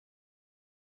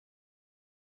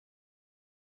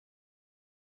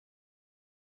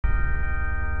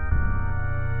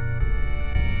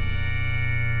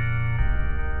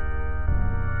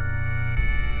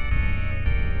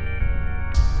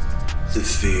The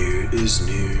fear is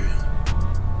near,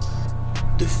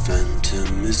 the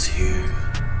phantom is here.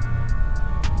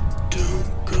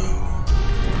 Don't go.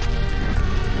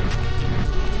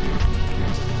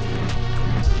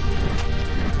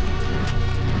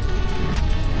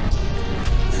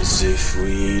 As if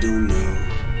we don't know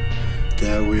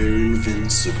that we're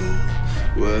invincible.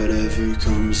 Whatever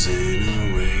comes in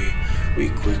our way, we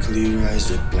quickly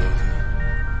rise above.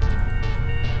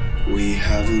 We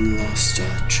haven't lost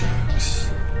our tracks.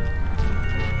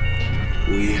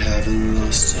 We haven't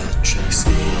lost our tracks.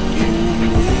 In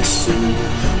unison,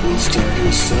 we'll start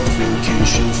in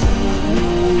suffocation for no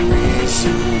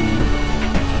reason.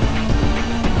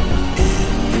 In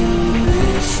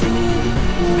uniform,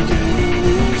 we're getting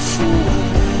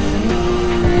informed in no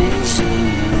reason.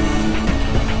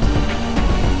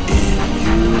 In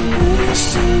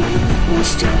unison, we'll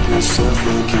start in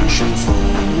suffocation for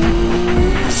no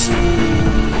reason.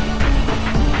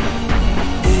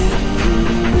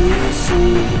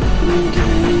 We're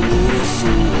getting it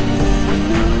for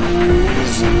no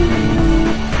reason.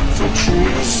 For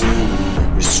treason,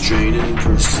 restrain and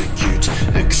persecute.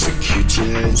 Execute,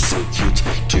 yeah, execute.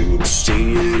 To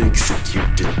abstain and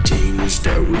execute. Detainings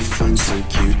that we find so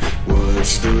cute.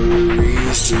 What's the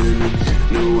reason?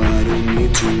 No, I don't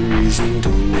need to reason.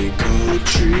 Don't they call it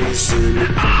treason?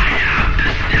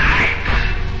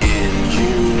 In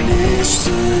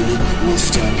unison, we'll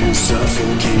stop your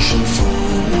suffocation for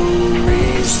no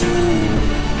reason.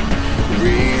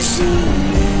 Reason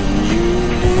in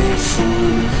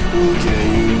uniform, we'll get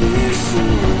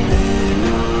uniform in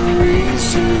our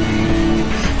reasoning.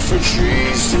 For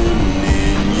treason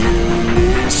in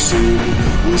unison,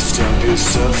 we'll stop your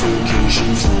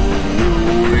suffocation for no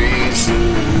reason.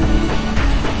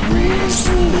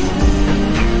 Reason in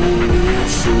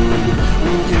uniform,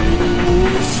 we'll get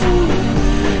uniform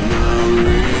in our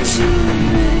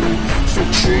reasoning. For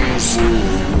treason.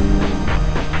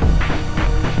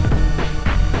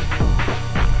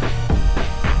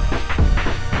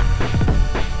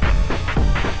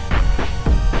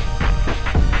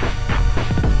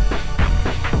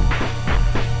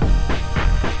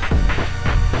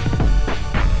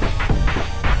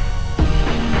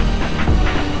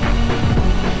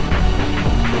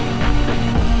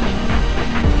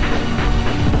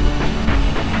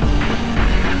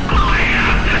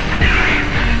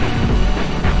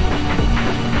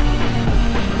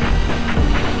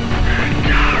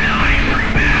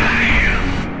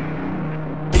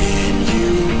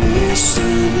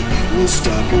 We'll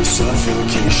stop your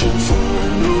suffocation for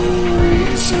no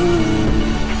reason.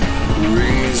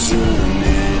 Reason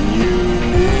in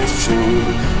uniform,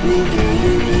 we'll get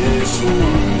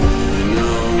uniform.